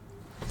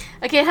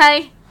Okay,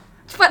 hi.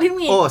 Cepat hit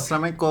me. Oh,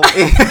 Assalamualaikum.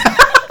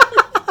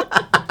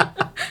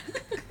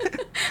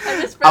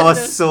 I I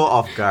was so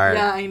off guard.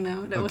 Yeah, I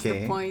know. That was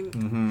the point.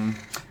 Mm-hmm.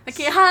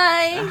 Okay,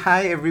 hi.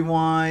 Hi,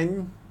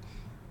 everyone.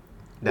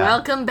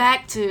 Welcome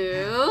back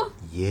to...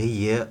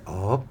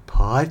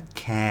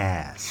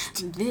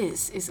 Podcast.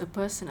 This is a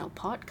personal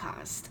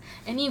podcast.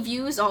 Any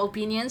views or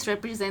opinions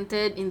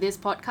represented in this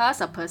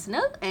podcast are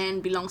personal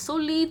and belong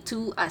solely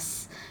to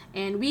us.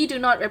 And we do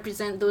not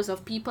represent those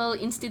of people,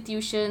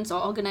 institutions,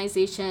 or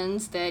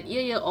organizations that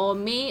or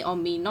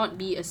may not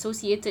be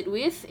associated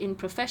with in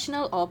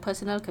professional or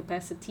personal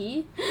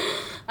capacity,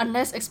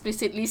 unless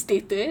explicitly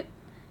stated.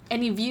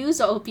 Any views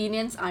or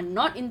opinions are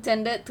not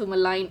intended to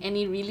malign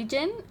any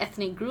religion,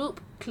 ethnic group,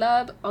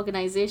 club,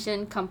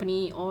 organization,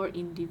 company, or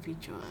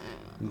individual.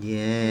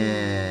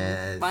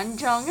 Yes.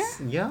 Panjang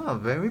Yeah,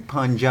 very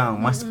panjang.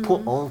 Must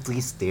put all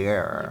this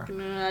there.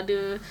 Kena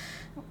ada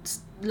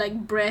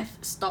like breath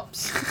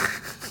stops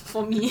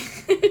for me.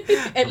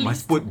 At Must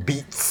least. put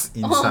beats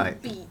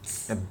inside.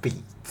 Beats.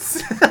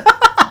 Beats.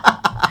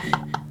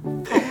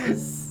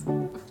 Pause.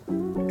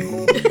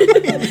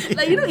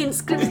 Like in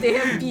scripts they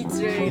have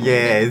beats, right?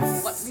 Yes.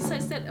 What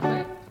besides that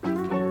about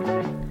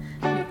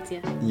beats,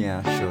 yeah.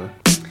 Yeah, sure.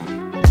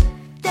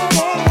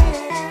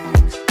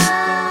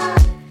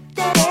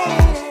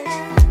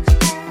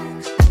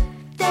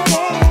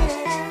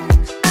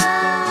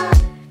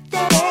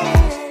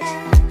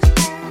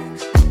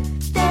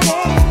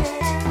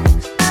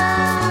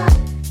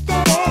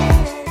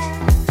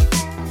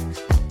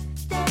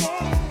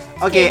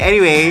 Okay,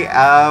 anyway,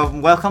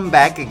 welcome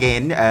back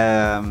again.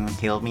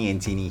 Hilmi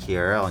and Tini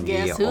here on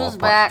Guess the who's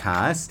back?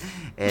 podcast.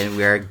 And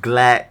we're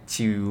glad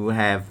to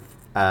have,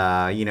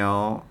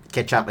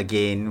 catch up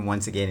again,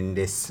 once again, in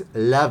this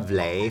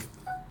lovely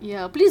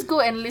Yeah, please go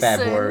and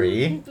listen.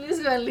 February.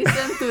 Please go and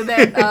listen to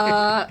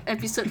that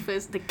episode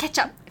first, the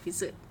catch-up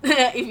episode.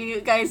 If you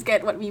guys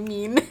get what we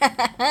mean.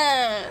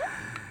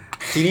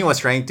 Tini was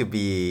trying to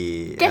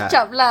be... Catch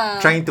up lah.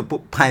 Trying to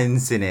put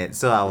puns in it.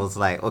 So I was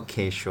like,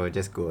 okay, sure,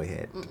 just go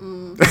ahead.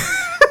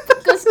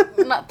 Because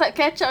nak tak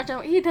catch up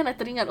macam, dah nak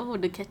teringat,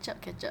 the catch up.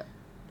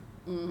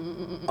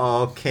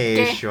 Okay,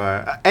 Okay.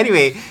 sure.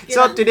 Anyway, Okay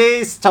so lah.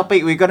 today's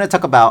topic, we're going to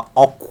talk about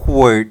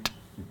awkward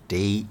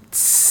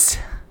dates.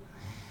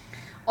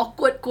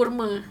 Awkward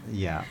kurma.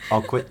 Yeah,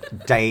 awkward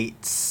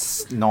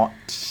dates, not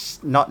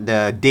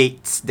the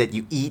dates that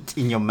you eat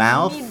in your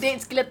mouth. Ni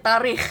dates gila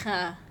tarikh.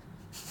 Ha.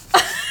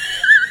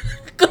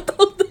 Kau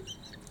tahu tu?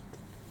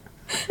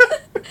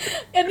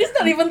 And it's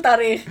not even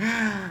tarikh.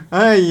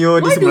 Ayo,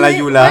 this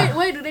Melayu lah.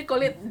 Why do they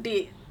call it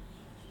date?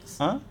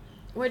 Huh?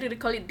 Why do they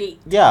call it date?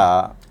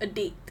 Yeah. A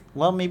date.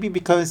 Well, maybe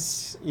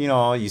because, you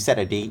set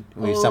a date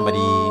with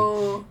somebody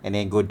and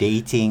then go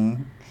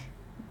dating,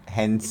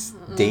 hence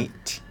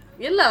date.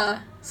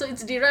 Yelah. So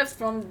it's derived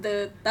from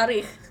the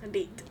tarikh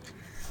date.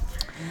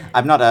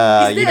 I'm not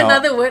Is there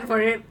another word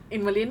for it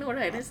in Malay? No,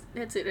 right?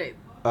 That's it, right?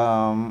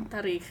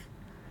 Tarikh.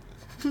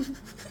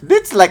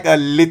 That's like a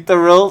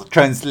literal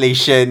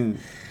translation,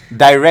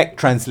 direct Yeah,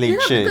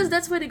 translation. because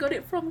that's where they got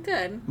it from,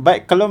 kan?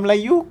 But kalau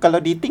Melayu, kalau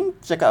dating,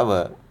 cakap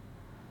apa?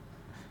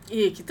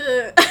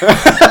 Kita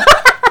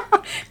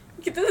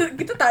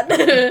kita tak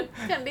ada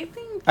kan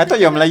dating. I thought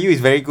your Melayu is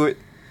very good.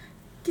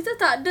 Kita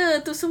tak ada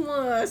tu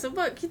semua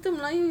sebab kita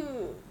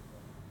Melayu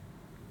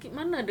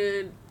mana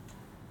ada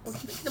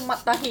kita mat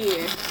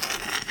tahir.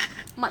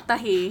 Mat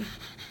tahir.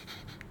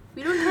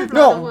 We don't have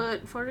another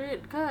word for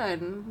it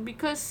kan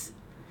because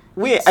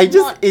Wait, it's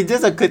it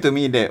just occurred to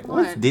me that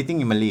what's What?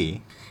 dating in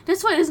Malay?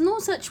 that's why there's no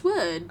such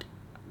word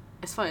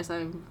as far as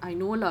I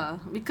know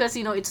lah because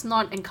it's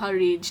not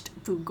encouraged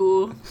to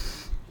go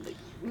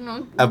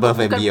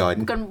Above and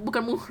beyond.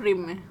 bukan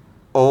muhrim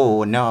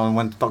Oh, now I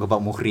want to talk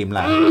about muhrim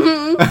lah.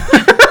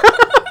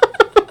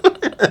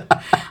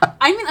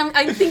 I mean,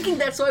 I'm thinking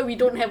that's why we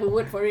don't have a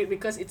word for it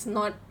because it's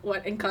not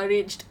what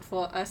encouraged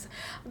for us.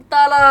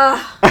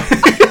 Entahlah.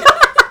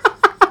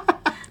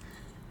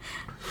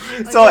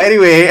 So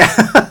anyway,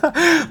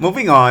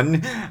 moving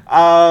on.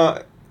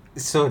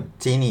 So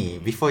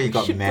Tini, before you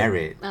got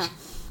married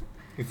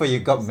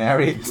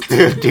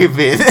to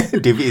David,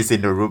 David is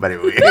in the room by the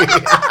way.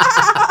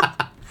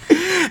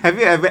 Have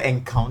you ever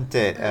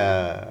encountered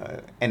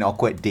an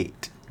awkward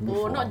date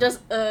before? Not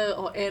just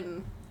or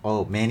an.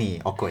 Oh,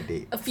 many awkward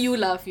dates. A few.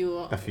 A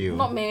few.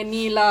 Not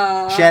many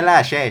lah. Share.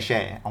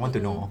 I want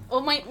to know. Oh,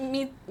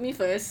 me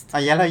first.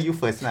 Yalah, you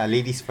first lah.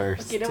 Ladies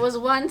first. Okay, there was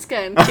once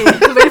kan. Okay,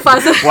 very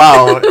fast.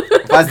 Wow,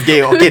 fast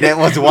game. Okay, that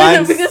was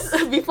once. Because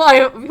before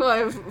I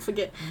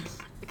forget.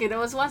 Okay, there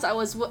was once I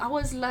was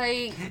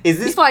like Is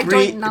this before I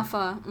joined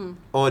NAFA.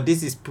 Oh,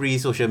 this is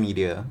pre-social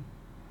media.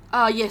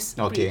 Yes.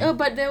 Okay.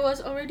 But there was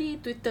already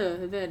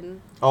Twitter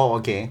then. Oh,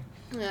 okay.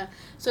 Yeah.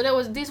 So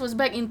this was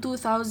back in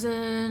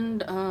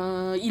 2011.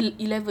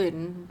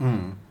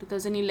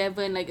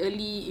 2011 like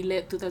early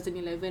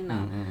 2011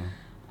 lah.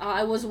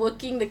 I was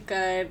working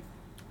dekat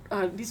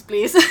this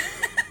place.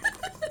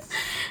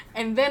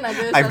 And then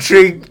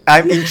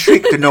I'm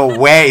intrigued to know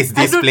where is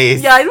this place.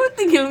 Yeah, I don't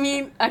think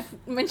Hilmi. I've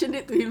mentioned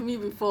it to Hilmi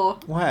before.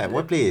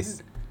 What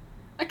place?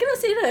 I cannot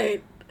say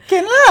right.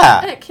 Can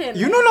lah. I can.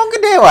 You no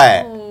longer there,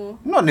 what? Oh.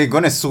 Not they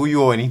gonna sue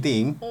you or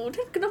anything. Oh,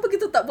 then kenapa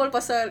kita tak bual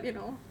pasal,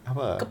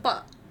 Apa?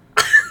 kepak?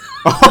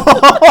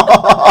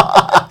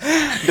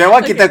 That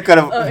one kita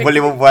boleh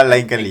berbual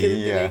lain kali.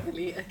 Lain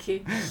kali.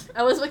 Okay.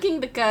 I was working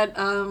dekat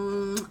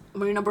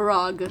Marina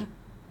Barrage.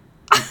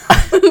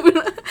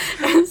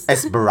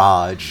 As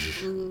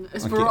barrage.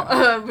 As Okay.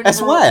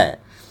 As what?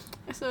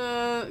 As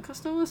a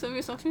customer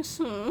service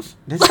officer.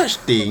 There's such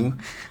thing.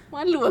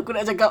 Malu aku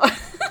nak cakap.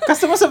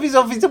 Customer service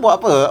officer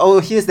buat apa? Oh,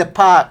 here's the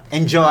park.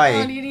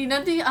 Enjoy.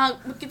 Nanti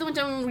kita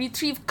macam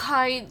retrieve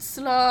kites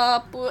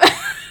lah apa.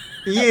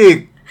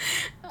 Yeah.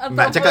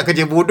 Nak cakap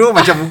kerja bodoh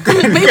macam muka.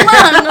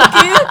 Memang,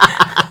 okay.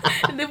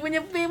 Dia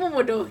punya pay pun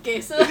bodoh.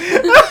 Okay, so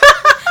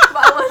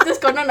but I was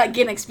just konon nak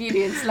gain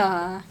experience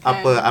lah.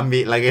 Kan? Apa,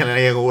 ambil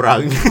layang-layang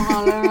orang.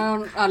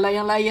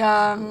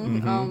 Layang-layang.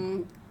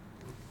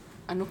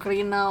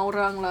 Kerena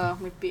orang lah,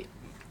 merepek.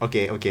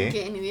 Okay. Okay,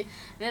 anyway.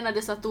 Then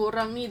ada satu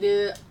orang ni,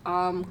 dia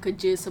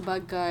kerja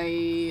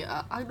sebagai...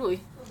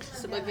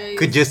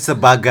 Kerja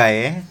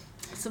sebagai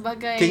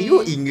Sebagai... Can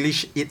you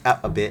English it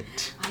up a bit?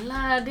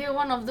 Alah, dia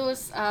one of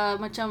those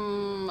macam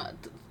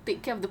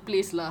take care of the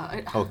place lah.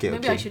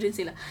 Maybe I shouldn't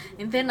say lah.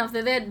 And then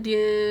after that,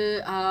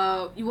 dia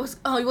it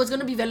was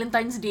gonna be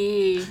Valentine's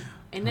Day.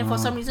 And then for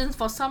some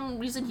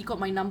reason he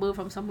got my number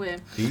from somewhere.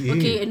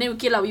 Okay, and then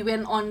we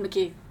went on.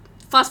 Okay,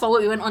 fast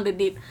forward, we went on the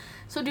date.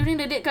 So during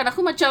the date kan,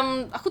 aku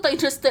tak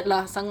interested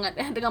lah sangat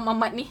dengan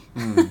mamat ni.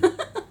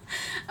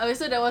 Habis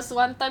tu there was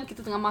one time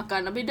kita tengah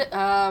makan. Habis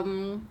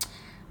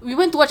we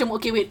went to watch a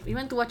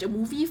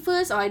movie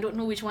first, or I don't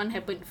know which one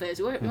happened first.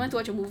 We went to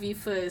watch a movie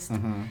first.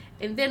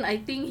 And then I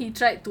think he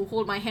tried to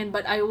hold my hand,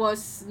 but I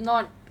was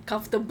not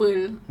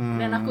comfortable.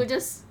 Then aku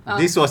just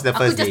this was the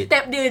first date. Aku just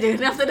tap dia je.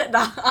 Then after that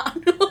dah.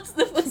 That was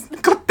the first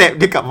date. Kau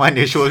tap dia kat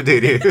mana? Shoulder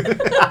dia?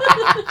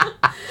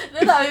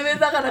 Dia tak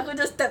biasa kan. Aku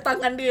just tap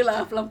tangan dia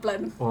lah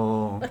pelan-pelan.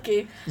 Oh.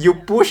 Okay.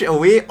 You push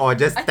away or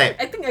just tap?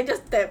 I think I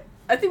just tap.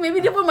 I think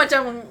maybe dia pun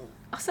macam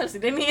asal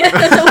sih dia ni.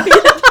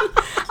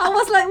 I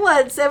was like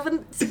what?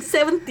 17?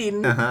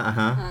 18,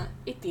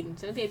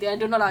 17, I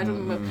don't know lah, I don't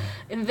remember.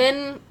 And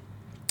then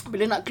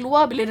bila nak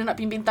keluar, bila dia nak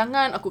pimpin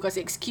tangan, aku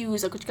kasih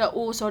excuse. Aku cakap,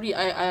 oh sorry,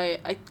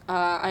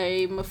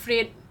 I'm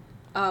afraid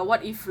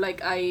what if like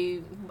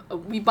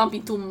we bump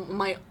into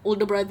my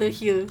older brother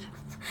here.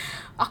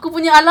 Aku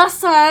punya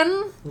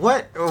alasan.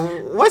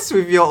 What's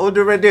with your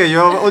older brother?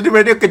 Your older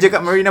brother kerja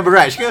kat Marina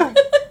Barrage ke?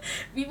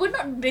 We were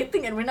not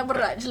dating at Marina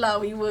Barrage lah.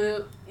 We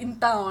were in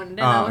town.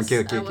 Then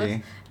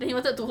Okay. Then he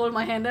wanted to hold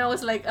my hand. Then I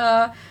was like,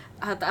 tak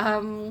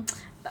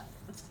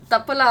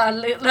apalah.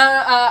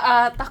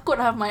 Takut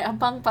lah my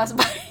abang pass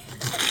by.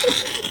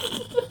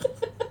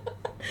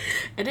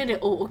 And then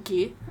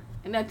okay.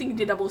 And then I think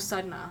dia dah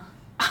bosan lah.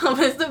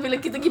 Lepas tu bila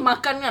kita pergi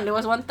makan kan, there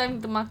was one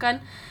time kita makan,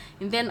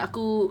 and then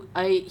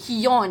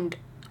he yawned.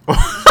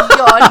 He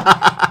yawned.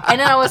 And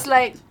then I was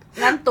like,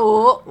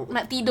 ngantuk,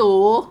 nak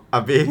tidur.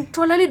 Habis?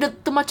 Terlalu dia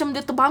macam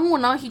dia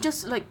terbangun lah. He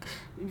just like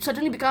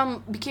suddenly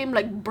became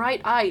like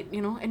bright-eyed,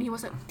 and he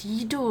was like,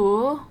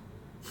 tidur.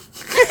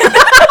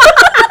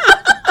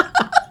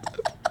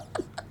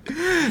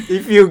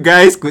 If you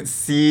guys could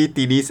see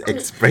Tini's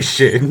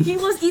expression. He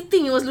was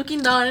eating, he was looking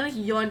down, and then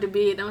he yawned a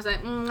bit. I was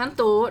like,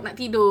 ngantuk, nak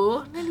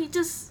tidur. Then he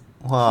just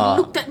he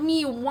looked at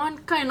me one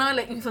kind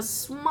like with a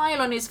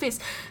smile on his face.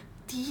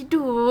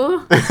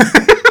 Tidur.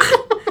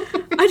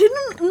 I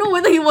didn't know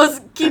whether he was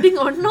kidding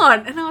or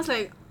not. And I was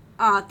like,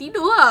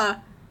 tidur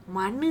lah.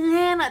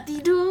 Mana nak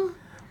tidur?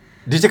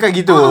 Dia cakap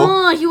gitu?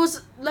 He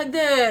was like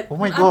that. Oh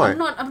my god.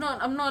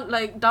 I'm not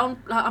like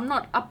I'm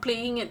not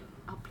upplaying it.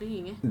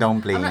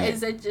 Downplaying I'm not it.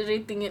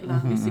 exaggerating it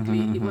lah.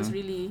 Basically, it was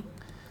really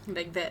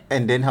like that.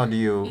 And then how do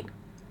you?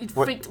 It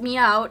freaked me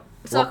out.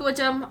 So aku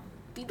macam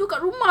tidur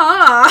kat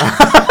rumah.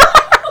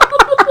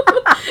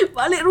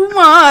 Balik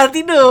rumah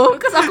tidur.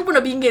 Because aku pun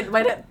dah bingit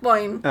by that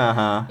point.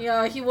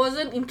 Yeah, he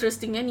wasn't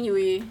interesting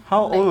anyway.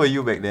 How old were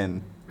you back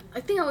then?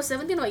 I think I was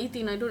 17 or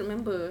 18. I don't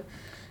remember.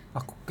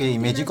 Aku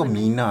imagine kau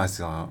Mina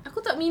sah. Aku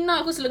tak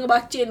Mina, aku selenge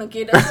bacin.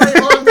 Okay, that's why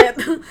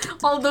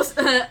all those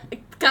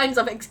kinds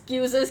of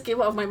excuses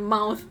came out of my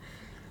mouth.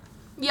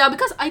 Yeah,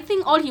 because I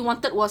think all he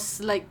wanted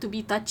was like to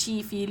be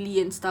touchy-feely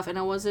and stuff, and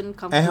I wasn't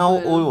comfortable. And how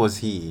old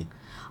was he?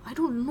 I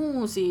don't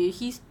know,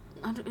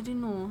 I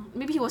didn't know.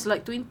 Maybe he was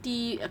like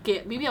 20.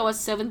 Okay, maybe I was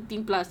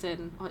 17 plus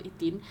or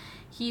 18.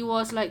 He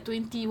was like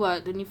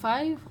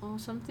 25 or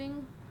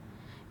something.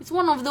 It's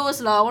one of those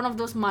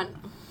month.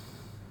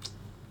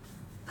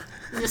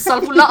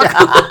 Nyesal pula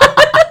aku.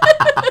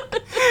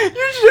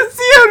 You should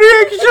see her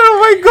reaction. Oh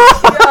my god.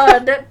 Yeah,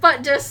 that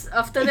part just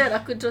after that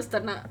aku just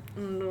tak nak.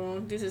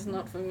 No, this is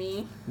not for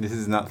me. This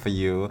is not for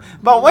you.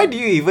 But why do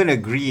you even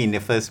agree in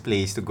the first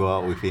place to go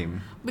out with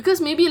him?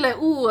 Because maybe like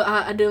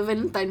ada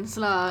Valentine's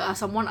lah.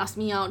 Someone asked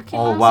me out. Okay,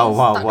 wow.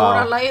 Tak ada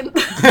orang lain.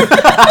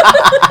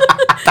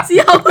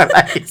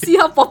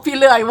 see how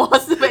popular I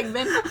was back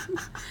then.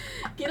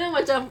 Kira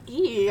macam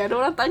ada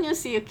orang tanya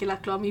sih. Okay lah,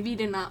 keluar. Maybe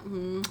dia nak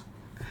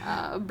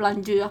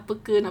belanja apa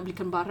ke, nak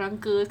belikan barang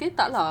ke. Sekali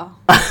tak lah.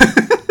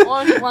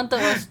 All he wanted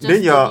was just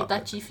Then to your- be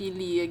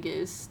touchy-feely, I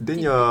guess.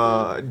 Then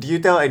Typical. do you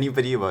tell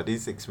anybody about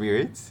this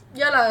experience?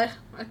 Yeah lah.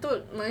 I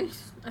told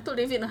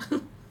David lah.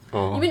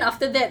 Oh. You mean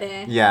after that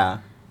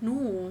Yeah.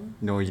 No.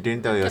 No, you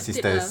didn't tell your Kept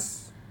it lah.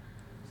 sisters.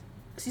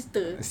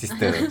 Sister.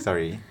 Sister,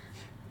 sorry.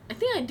 I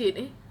think I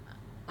did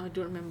I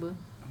don't remember.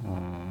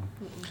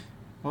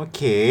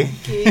 Okay.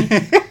 Okay.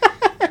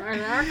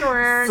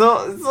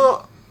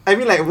 So I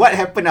mean, like, what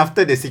happened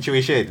after the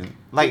situation?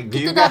 Like,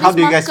 Kita dah how habis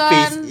do you guys makan.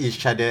 face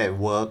each other at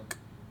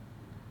work?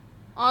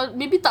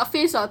 Maybe tak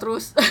face lah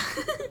terus.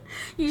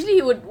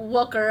 Usually he would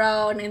walk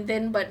around and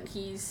then but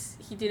he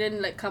didn't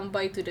like come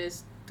by to the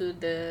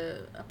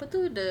apa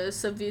tu, the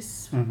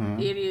service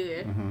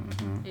area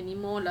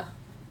anymore lah.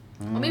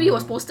 Or maybe he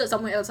was posted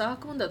somewhere else lah.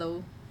 Aku pun tak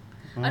tahu.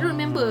 I don't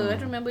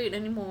remember it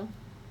anymore.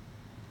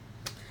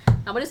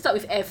 Now let's start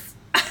with F.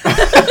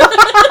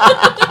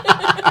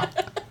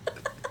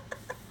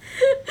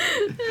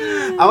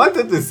 I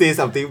wanted to say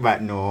something,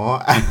 but no.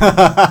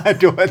 I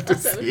don't want to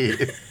say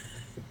it.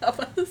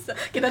 Apa?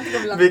 Kita nanti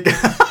kau bilang. Because,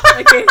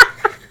 Okay.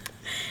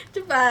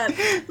 Cepat.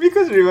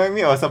 because remind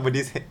me of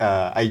somebody's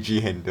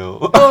IG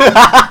handle.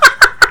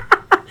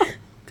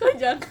 Kau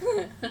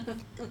jangan.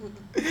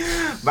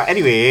 But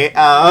anyway,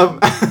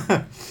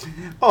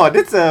 oh,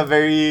 that's a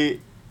very,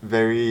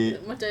 very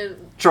Macam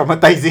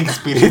traumatizing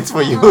experience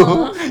for you.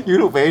 You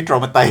look very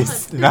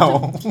traumatized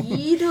now.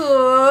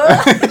 tidur.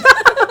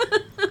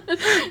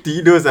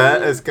 Tidur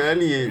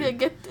sekali. Dia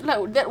get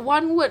like that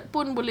one word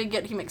pun boleh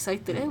get him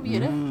excited.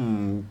 Weird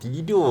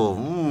Tidur.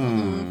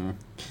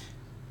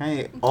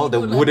 Right, all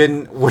the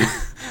Tidur lah.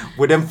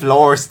 wooden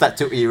floors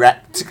start to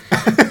erect.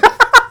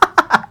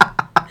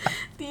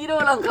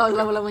 Tidur lah kau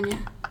selama-lamanya.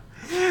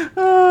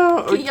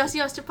 Okay,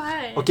 yours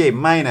cepat. Okay,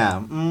 mine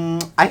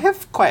I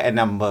have quite a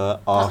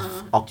number of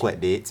awkward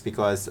dates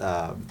because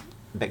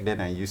back then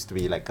I used to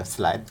be like a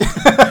slut.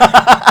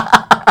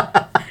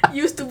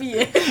 Used to be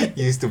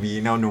Used to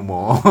be, now no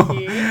more.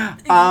 Okay.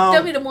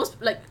 Tell me the most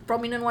like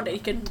prominent one that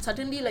you can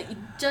suddenly like it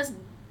just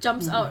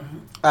jumps out.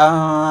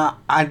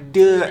 I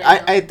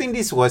think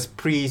this was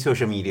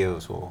pre-social media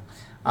also.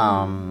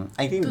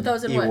 I think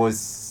 2000 it what?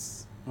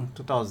 was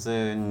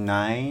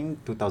 2009,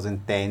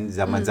 2010,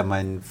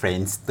 zaman-zaman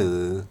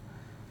Friendster.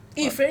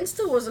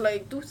 Friendster was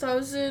like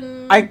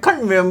 2000. I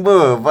can't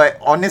remember,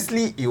 but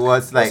honestly, it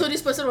was like So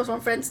this person was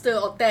from Friendster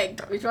or Tag?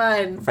 Which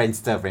one?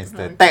 Friendster.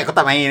 Tag kau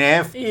tak main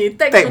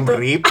Tag Tag betul.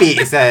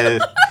 merepek sel.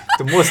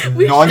 The most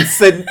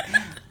nonsense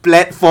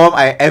platform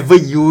I ever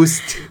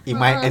used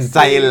in my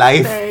entire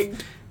life. Tag.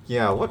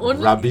 Yeah, what Only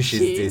rubbish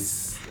is shit.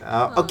 this?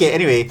 Okay,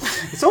 anyway.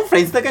 So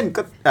Friendster kan,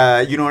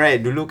 you know right,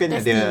 dulu kan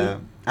Testy.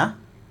 ada... Huh?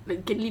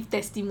 Like can leave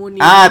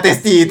testimony.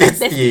 Testy.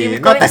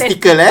 We call Not it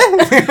testicle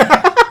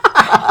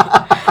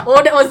Oh,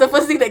 that was the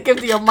first thing that came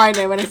to your mind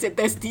when I said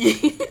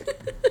testy.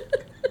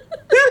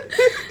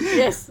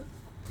 Yes.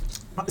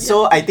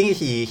 So I think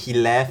he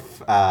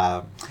left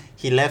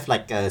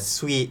like a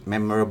sweet,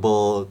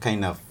 memorable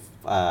kind of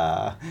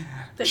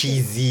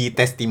cheesy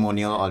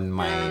testimonial on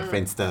my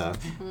Friendster.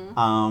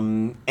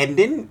 And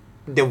then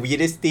the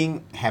weirdest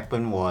thing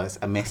happened was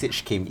a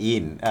message came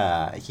in.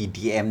 He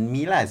DM'd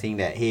me lah,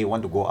 saying that, hey,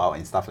 want to go out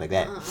and stuff like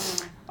that.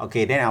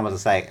 Okay, then I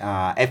was like,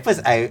 at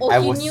first I He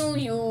was knew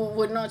you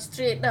were not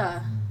straight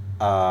lah.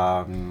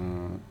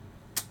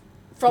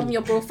 From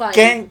Your profile.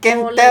 can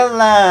Or tell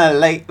lah,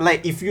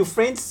 like if you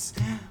friends.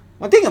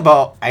 One thing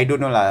about, I don't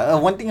know lah,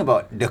 one thing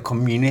about the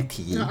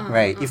community,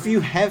 right? If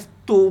you have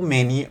too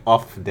many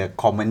of the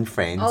common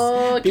friends,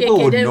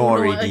 people would then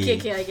know we'll already.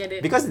 Okay, I get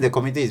it. Because the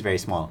community is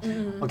very small.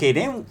 Okay,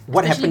 then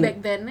what Especially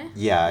happened? back then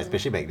Yeah,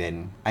 especially back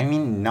then. I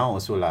mean now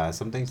also lah.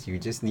 Sometimes you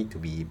just need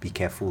to be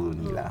careful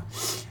ni lah.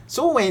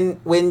 So when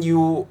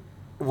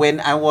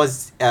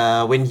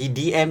he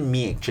DM'd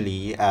me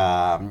actually,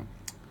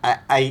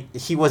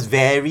 he was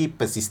very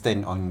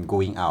persistent on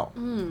going out.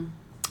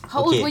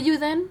 How old were you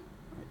then?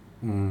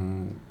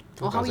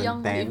 Or how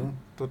young were you?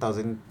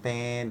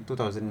 2010,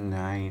 2009,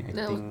 I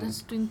think.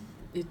 That's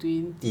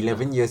 20.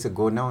 11 years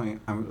ago now,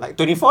 I'm like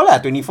 24 lah,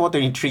 24,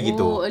 23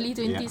 gitu. Oh, early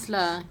 20s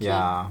lah. Okay.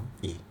 Yeah.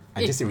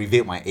 I just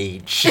revealed my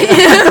age.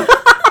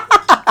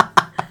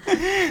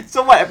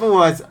 So what happened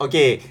was,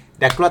 okay,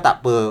 dah keluar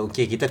tak apa.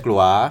 Okay, kita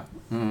keluar.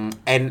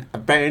 And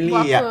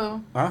apparently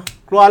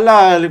Keluar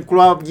apa?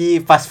 Keluar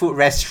pergi fast food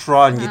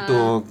restaurant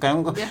gitu.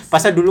 Kan Biasa.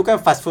 pasal dulu kan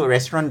fast food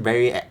restaurant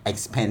very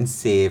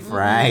expensive,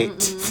 right?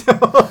 So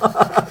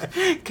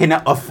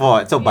cannot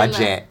afford, so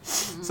budget.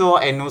 So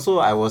and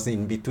also I was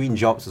in between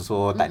jobs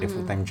also, tak ada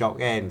full time job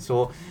kan.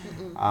 So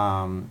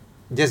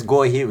just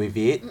go ahead with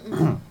it.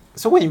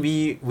 So when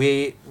we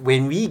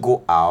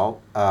go out,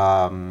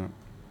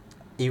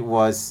 it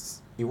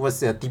was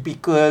a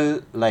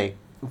typical like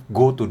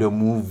go to the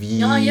movies.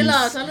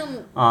 Yelah,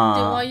 selalu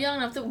tengok wayang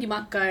lepas tu pergi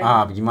makan.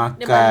 Pergi Dia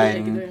makan. balik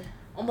gitu.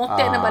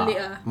 Motek nak balik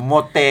lah.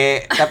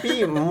 Motek.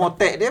 Tapi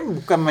motek dia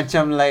bukan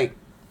macam like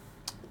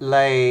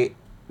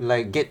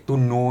get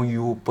to know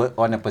you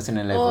on a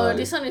personal level. Oh,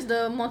 this one is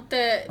the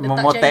motek. The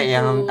Motek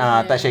yang touch and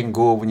go. touch and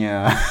go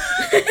punya.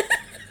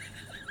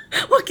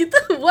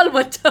 wall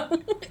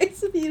macam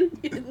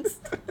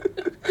experience.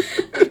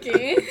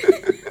 Okay.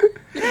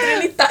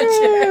 Literally touch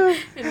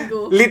and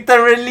go.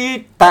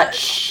 Literally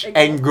touch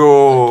and go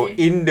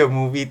Okay. in the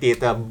movie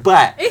theater.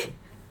 But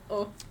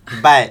Oh.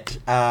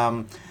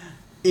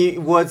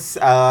 it was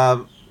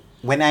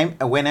when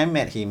I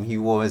met him, he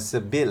was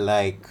a bit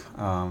like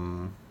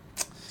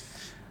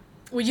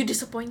Were you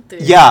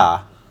disappointed?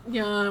 yeah.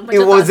 Yeah, It macam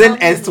tak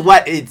wasn't sama. as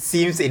what it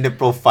seems in the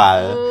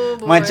profile. Oh,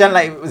 boy. Macam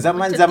like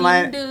Macam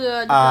zaman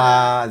Tinder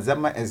lah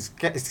zaman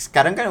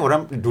sekarang kan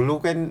orang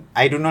dulu kan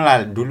I don't know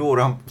lah, dulu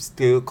orang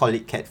still call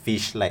it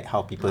catfish like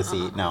how people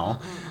say it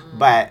now.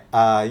 But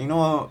you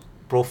know,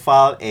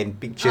 profile and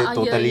picture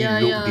totally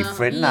look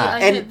different lah.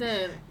 I get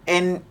that.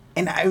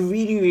 And I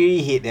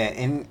really hate that,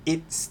 and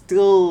it's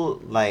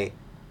still like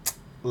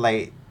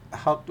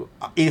how to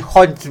it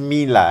haunts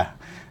me lah.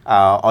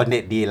 On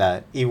that day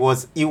lah, it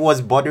was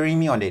bothering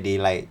me on that day.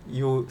 Like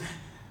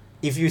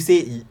if you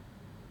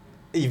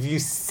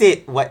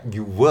said what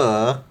you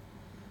were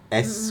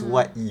as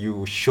what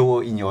you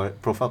show in your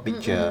profile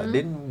picture,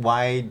 then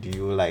why do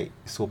you like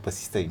so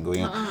persistent in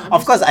going out?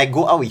 Of course, I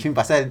go out with him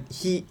pasal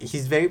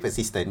he's very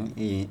persistent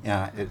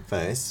at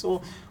first.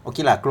 So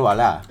okay lah, keluar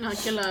lah.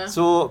 Okay lah.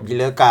 So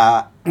bila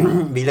kat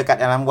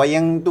dalam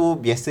wayang tu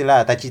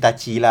biasalah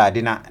touchy lah, dia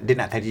nak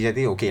touchy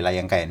okay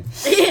layankan.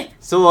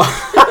 So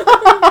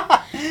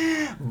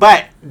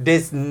but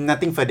there's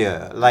nothing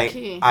further. Like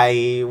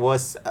I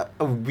was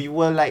we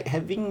were like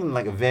having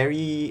like a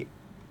very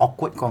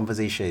awkward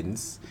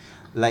conversations.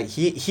 Like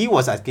he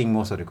was asking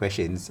most of the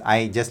questions.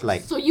 I just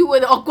like So you were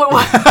the awkward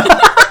one.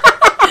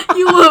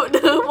 You were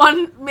the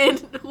one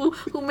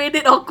who made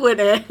it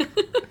awkward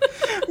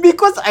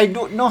because I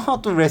don't know how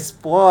to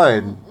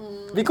respond.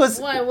 Because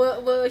why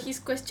were his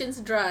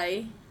questions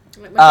dry?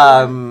 Like,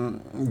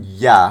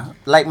 yeah,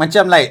 like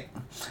macam like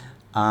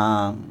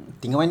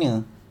tinggal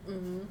mana?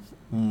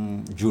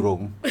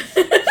 Jurong.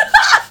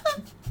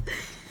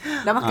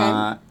 dah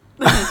makan?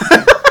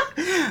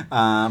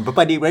 Berapa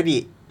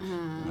adik-beradik?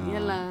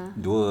 Yalah.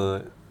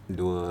 Dua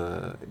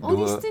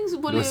these things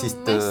boleh message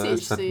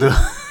satu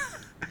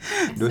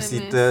dua SMS.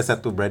 sister,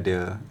 satu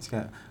brother.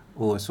 Cakap,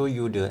 oh, so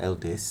you the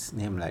eldest?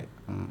 Then I'm like,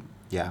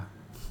 yeah.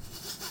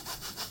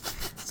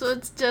 So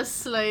it's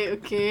just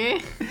like,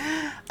 okay.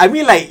 I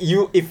mean, like,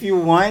 if you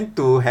want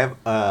to have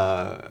a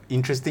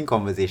interesting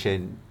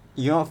conversation,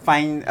 you know,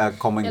 find a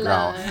common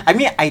ground. I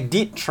mean, I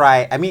did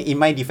try. I mean, in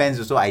my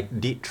defense also, I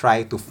did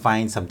try to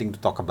find something to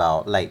talk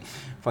about. Like,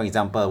 for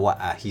example,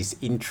 what are his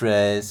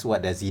interests?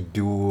 What does he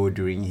do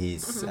during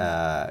his,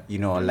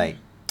 you know, like,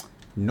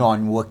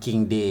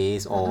 non-working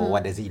days? Or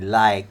what does he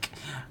like?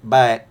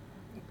 But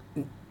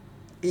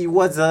it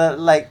was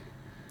like,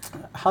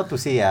 how to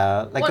say,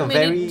 like what a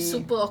made very... it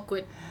super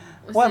awkward?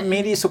 What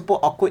made it super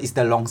awkward is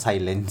the long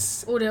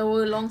silence. Oh, there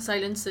were long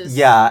silences.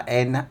 Yeah,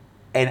 and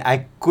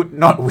I could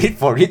not wait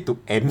for it to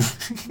end.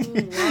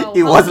 Wow.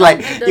 It was like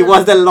it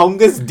was the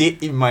longest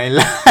date in my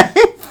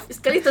life.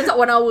 Sekali turns out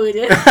 1 hour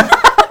je.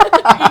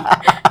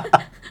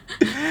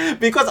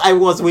 Because I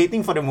was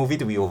waiting for the movie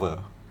to be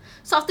over.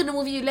 So after the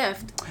movie you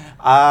left?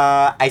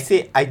 I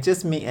said I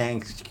just made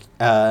an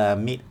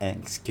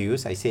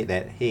excuse. I said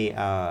that, hey,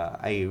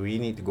 I really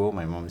need to go.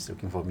 My mom is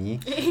looking for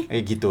me.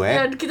 Gitu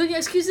Yeah, kita punya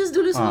excuses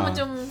dulu semua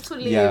macam so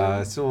lame.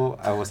 Yeah,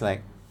 so I was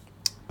like,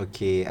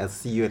 okay, I'll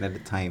see you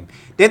another time.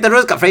 Then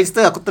terus kat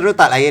Friendster, aku terus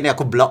tak layan dia,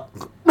 aku block.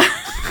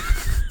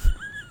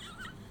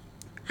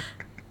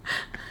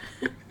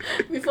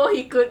 Before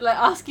he could like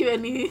ask you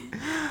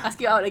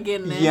out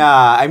again.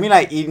 Yeah, I mean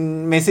like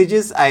in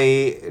messages,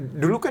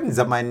 dulu kan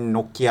zaman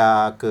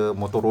Nokia ke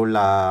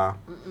Motorola.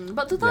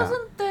 But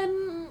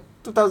 2010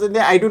 2010,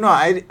 I don't know.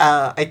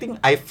 I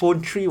think iPhone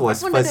 3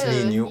 was iPhone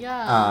firstly ada, new,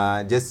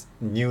 just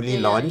newly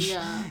launched,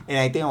 yeah. and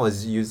I think I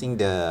was using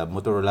the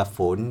Motorola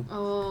phone.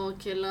 Oh,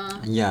 okay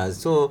lah. Yeah,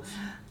 so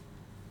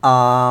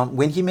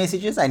when he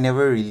messages, I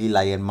never really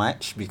layan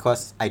much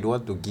because I don't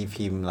want to give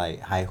him like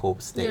high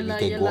hopes that we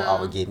can go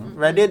out again.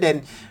 Rather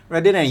than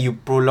you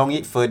prolong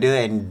it further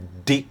and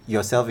dig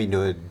yourself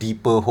into a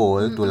deeper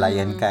hole to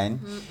layankan.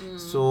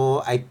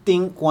 So I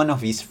think one of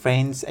his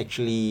friends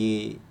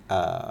actually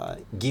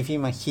give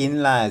him a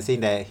hint lah,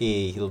 saying that,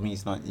 hey, Hilmi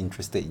is not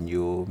interested in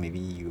you.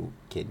 Maybe you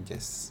can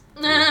just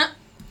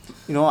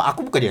you know,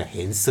 aku bukan dia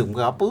handsome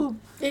ke apa.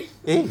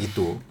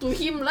 Gitu. To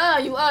him lah,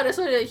 you are. That's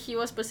why he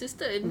was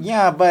persistent.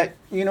 Yeah, but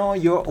you know,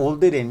 you're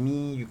older than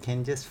me. You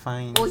can just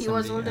find. Oh, he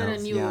was older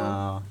else. than you.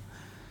 Yeah.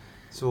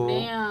 So.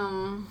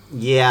 Damn.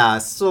 Yeah.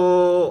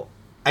 So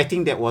I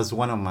think that was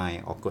one of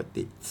my awkward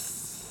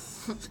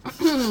dates.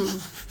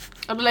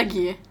 Ada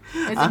lagi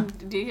As in,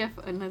 do you have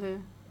another?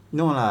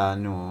 No lah,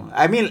 no.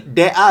 I mean,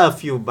 there are a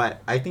few,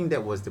 but I think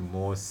that was the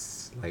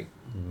most like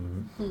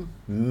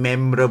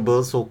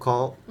memorable, so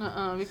called.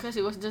 Because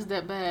it was just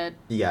that bad.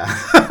 Yeah.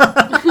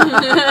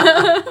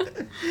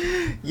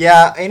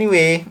 Yeah.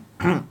 Anyway,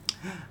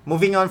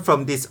 moving on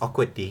from this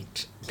awkward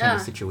date kind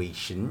of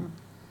situation.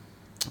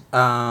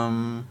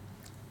 Do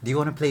you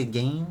want to play a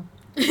game?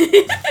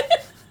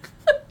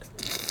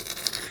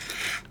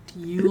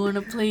 Do you want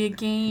to play a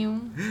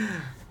game?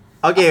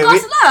 Okay, Of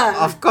course lah.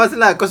 Of course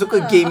lah. Kau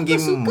suka game-game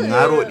Aku suka.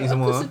 mengarut ni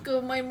semua. Aku suka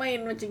main-main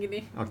macam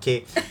gini.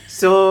 Okay.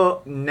 So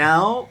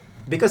now,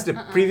 because the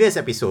previous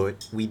episode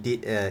we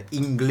did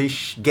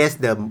guess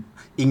the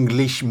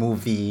English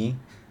movie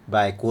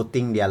by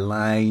quoting their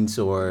lines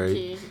or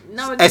Okay.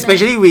 Now we're gonna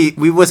especially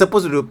we were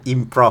supposed to do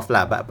improv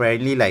lah, but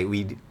apparently like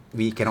we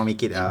cannot make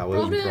it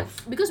improv dia,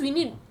 improv. because we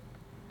need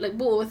like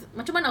both.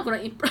 Macam mana aku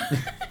nak improv?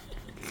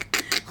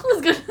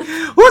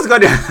 Who's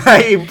gonna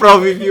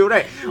improv with you,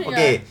 right?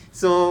 Okay.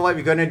 So what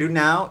we're gonna do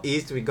now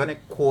is we're gonna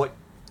quote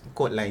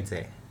lines.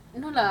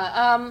 No lah.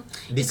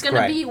 It's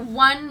gonna Describe. be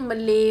one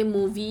Malay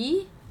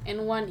movie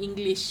and one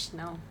English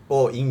now.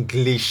 Oh,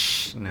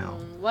 English now.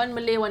 One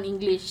Malay, one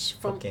English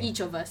from Okay.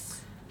 each of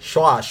us.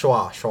 Sure.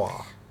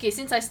 Okay,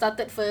 since I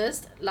started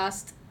first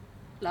last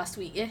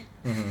week,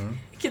 Mm-hmm.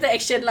 kita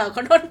action lah,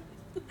 konon.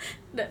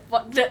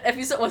 The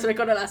episode was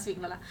recorded last week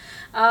lah.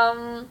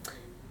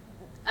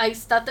 I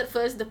started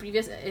first in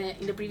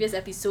the previous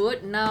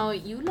episode. Now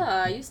you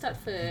start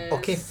first.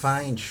 Okay,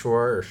 fine.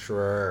 Sure.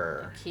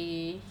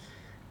 Okay.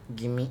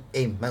 Give me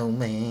a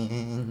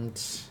moment.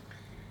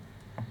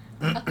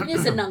 Akunya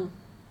senang.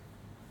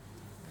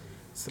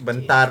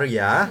 Sebentar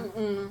ya.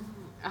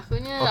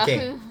 Akunya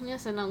Okay.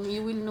 senang.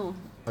 You will know.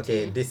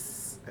 Okay,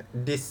 this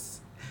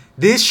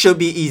should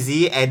be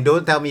easy, and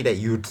don't tell me that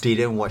you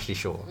didn't watch the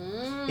show.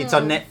 It's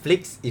on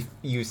Netflix. If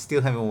you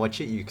still haven't watched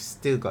it, you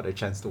still got a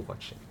chance to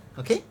watch it.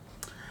 Okay?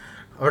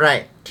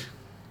 Alright.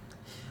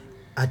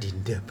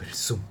 Adinda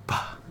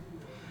bersumpah,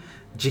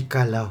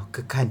 jikalau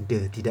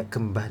Kekanda tidak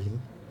kembali,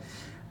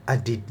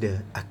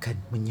 Adinda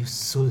akan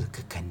menyusul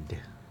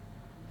Kekanda,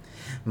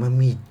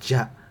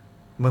 meminjak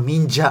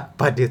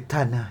pada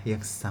tanah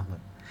yang sama,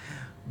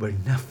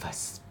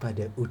 bernafas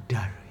pada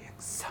udara yang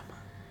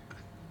sama.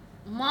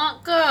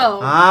 Mak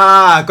kau.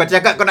 Kau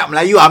cakap kau nak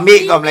Melayu,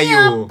 ambil kau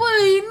Melayu. Apa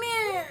ini?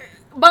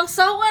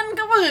 Bangsawan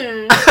ke apa?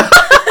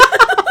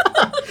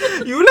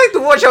 You like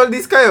to watch all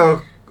these kind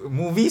of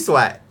movies,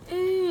 what?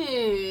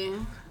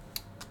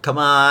 Come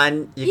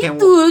on, you can.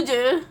 Itu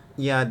je.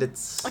 Yeah,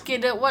 that's.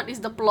 Okay, what is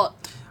the plot?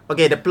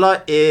 Okay, the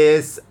plot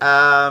is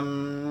I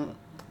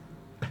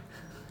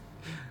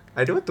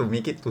don't want to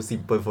make it too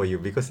simple for you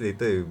because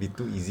later it will be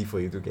too easy for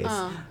you to guess.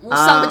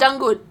 Musang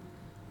berjanggut.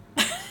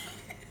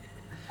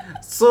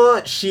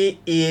 So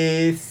she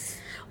is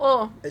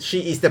Oh.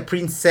 the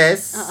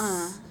princess.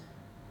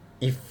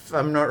 If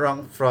I'm not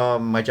wrong,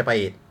 from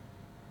Majapahit.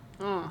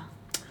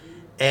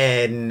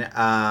 And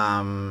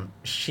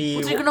she.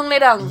 Puteri Gunung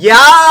Ledang.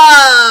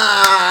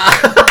 Yeah.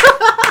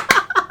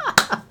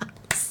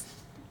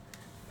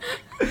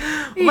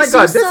 Oh my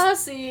god, susah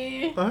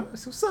sih.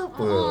 susah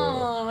apa?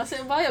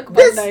 Nasib baik aku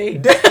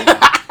pandai.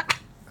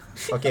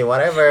 Okay,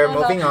 whatever.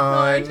 Moving No,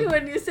 on. actually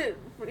when you said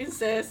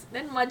princess,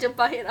 then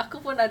Majapahit, aku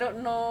pun I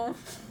don't know.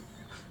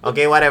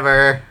 Okay,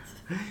 whatever.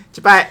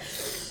 Cepat.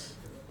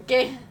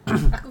 Okay,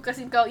 aku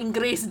kasih kau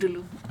Inggris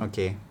dulu.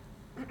 Okay.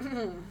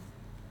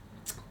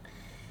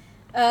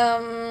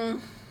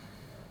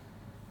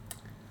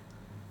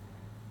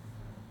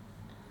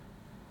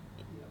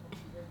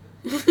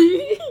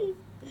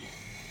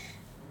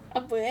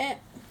 Apa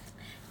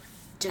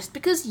Just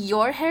because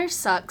your hair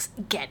sucks,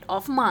 get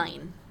off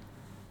mine.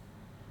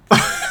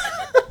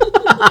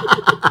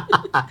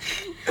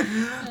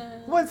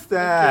 What's Okay,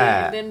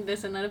 that? then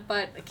there's another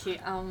part. Okay,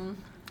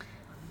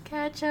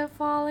 catch a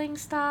falling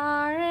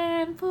star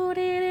and put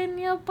it in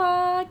your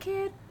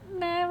pocket.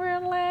 Never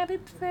let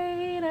it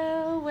fade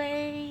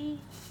away.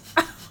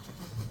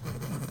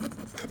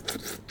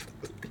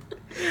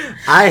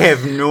 I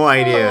have no Oh my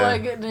idea.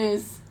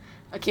 goodness.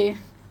 Okay.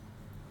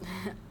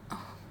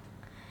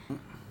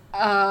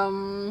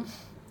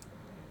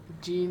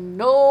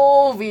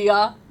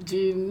 Genovia.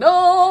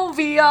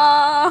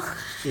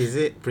 Is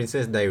it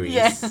Princess Diaries?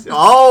 Yes.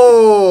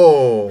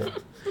 Oh!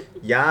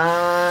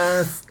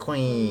 Yes,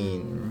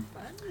 Queen.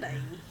 Pandai.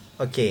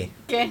 Okay,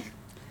 Okay.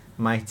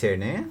 my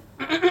turn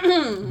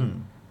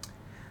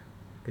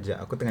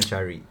Kejap, aku tengah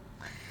cari.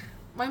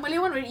 My Malay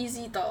one very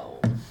easy tau.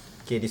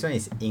 Okay, this one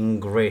is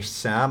English.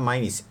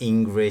 Mine is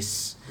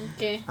English.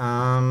 Okay.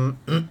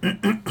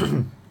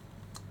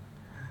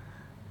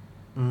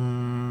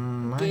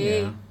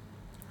 Okay.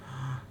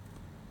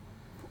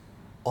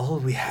 All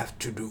we have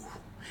to do.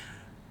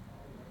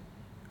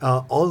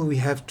 All we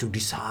have to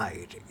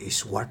decide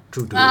is what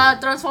to do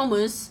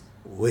Transformers.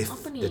 with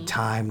apa the ni?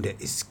 time that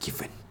is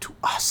given to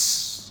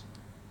us.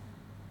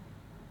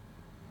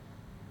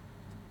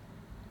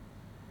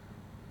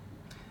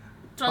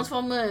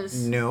 Transformers.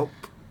 Nope.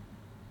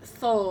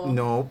 Thor.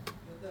 Nope.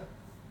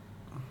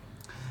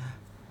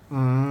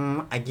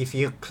 I give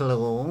you a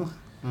clue.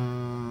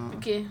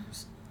 Okay.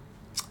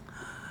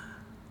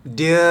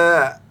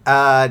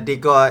 They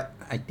got,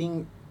 I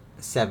think,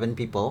 7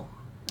 people.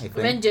 I think.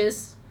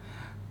 Avengers.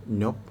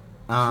 Nope.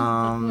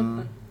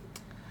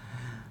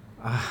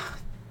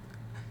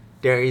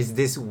 There is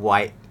this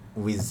white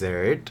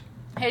wizard.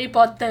 Harry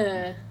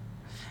Potter.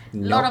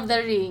 Lord Nope. of the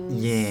Rings.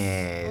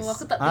 Yes. Oh,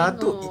 aku tak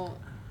Tu, tengok.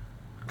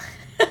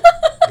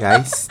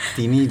 guys,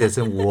 Tini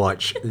doesn't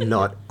watch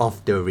Lord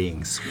of the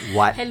Rings.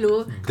 What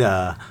Hello.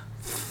 the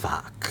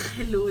Fuck.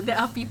 Hello, there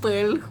are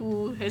people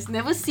who has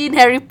never seen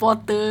Harry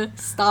Potter,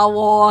 Star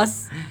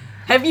Wars.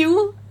 Have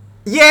you?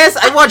 Yes,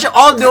 I watch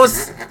all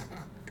those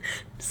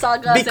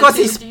Sagas because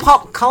and it's trilogies.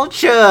 pop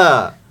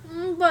culture.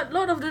 But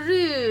Lord of the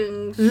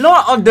Rings.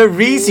 Lord of the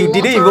Rings, you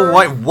didn't even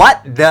watch.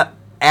 What the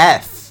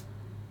F?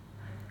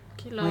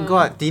 Okay Oh my lah.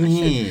 god,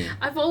 Tini.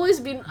 I've always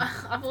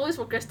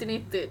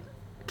procrastinated.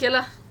 Okay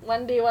lah,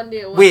 one day I'll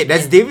watch Wait,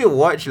 does it. David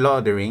watch Lord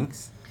of the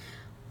Rings?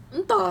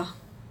 Entah.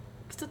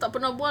 Kita tak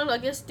pernah bual,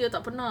 I guess dia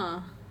tak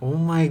pernah. Oh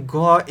my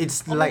god,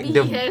 it's Or like maybe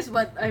the he has,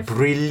 but I've...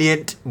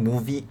 brilliant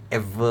movie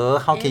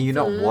ever. How can you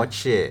not Ever.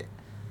 watch it?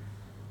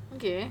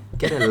 Okay.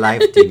 Get a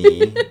life,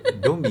 Tini.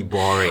 Don't be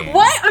boring.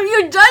 Why are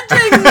you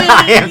judging me?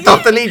 I am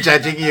totally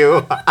judging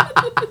you.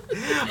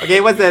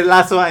 Okay, what's the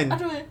last one?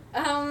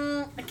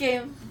 Aduh.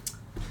 Okay.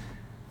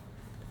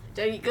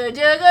 Cari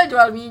kerja ke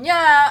jual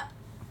minyak?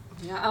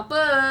 Minyak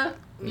apa?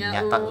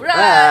 Minyak tak urat.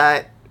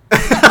 urat.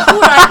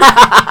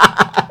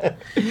 Urat.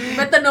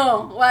 Better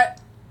know. What?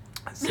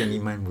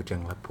 Seniman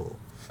bujang lapuk.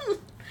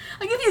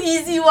 I give you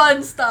easy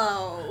ones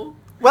tau.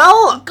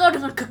 Well, Kau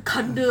dengan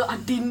kekanda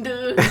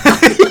Adinda.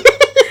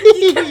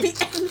 It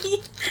can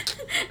be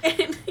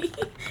any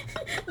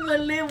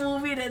Malay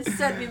movie that's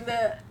set in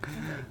the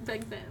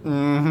back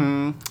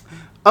then.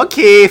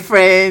 Okay,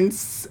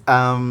 friends.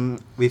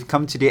 We've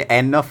come to the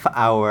end of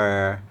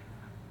our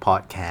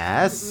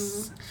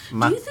podcast.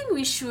 Do you think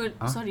we should...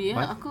 Sorry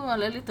what? aku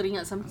lagi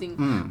teringat something.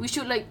 Mm. We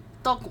should like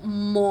talk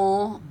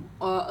more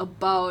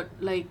about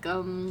like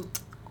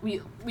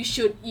we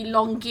should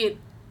elongate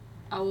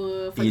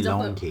our, for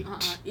Elongate.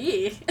 example,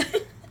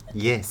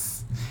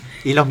 Yes.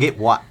 Elongate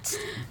what?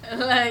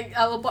 like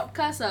our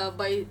podcast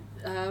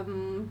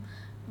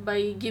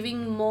by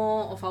giving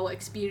more of our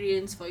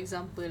experience, for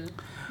example.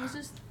 It's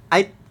just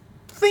I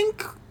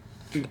think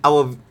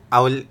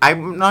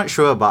I'm not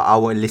sure about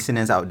our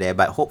listeners out there,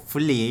 but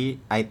hopefully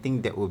I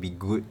think that will be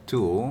good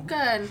too.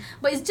 kan,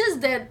 but it's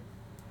just that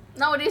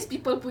nowadays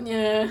people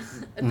punya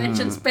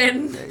attention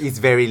span. It's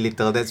very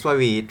little. That's why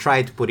we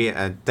try to put it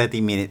at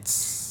 30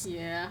 minutes.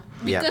 Yeah,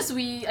 Yeah. because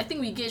I think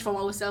we gauge from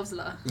ourselves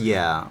lah.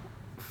 Yeah.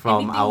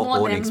 From Anything our more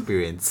own than-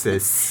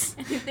 experiences.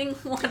 Anything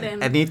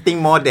Anything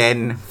more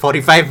than more than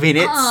 45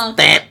 minutes, Ah.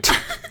 that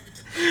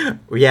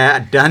we are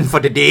done for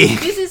the day.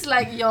 this is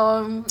like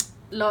your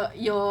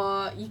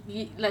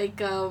like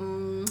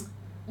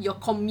your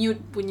commute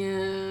punya.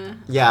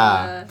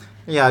 Yeah.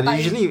 Yeah, But-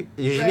 usually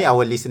right.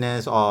 our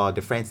listeners or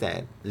the friends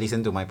that listen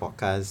to my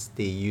podcast,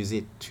 they use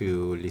it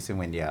to listen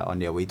when they are on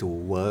their way to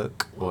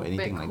work or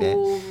anything back like that.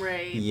 home,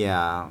 right?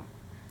 Yeah.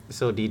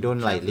 So they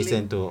don't like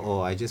listen Travelling.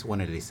 to, I just want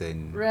to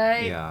listen.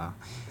 Right. Yeah.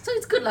 So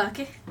it's good lah,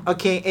 okay.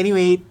 Okay,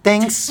 anyway,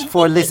 thanks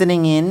for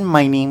listening in.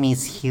 My name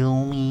is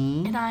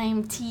Hilmi. And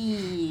I'm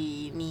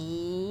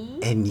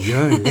Teeny. And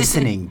you're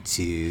listening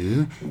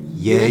to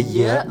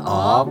Yeah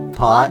Or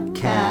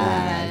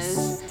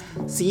Podcast.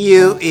 See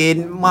you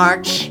in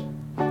March.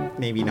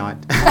 Maybe not.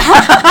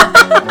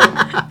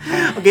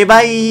 Okay,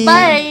 bye.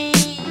 Bye.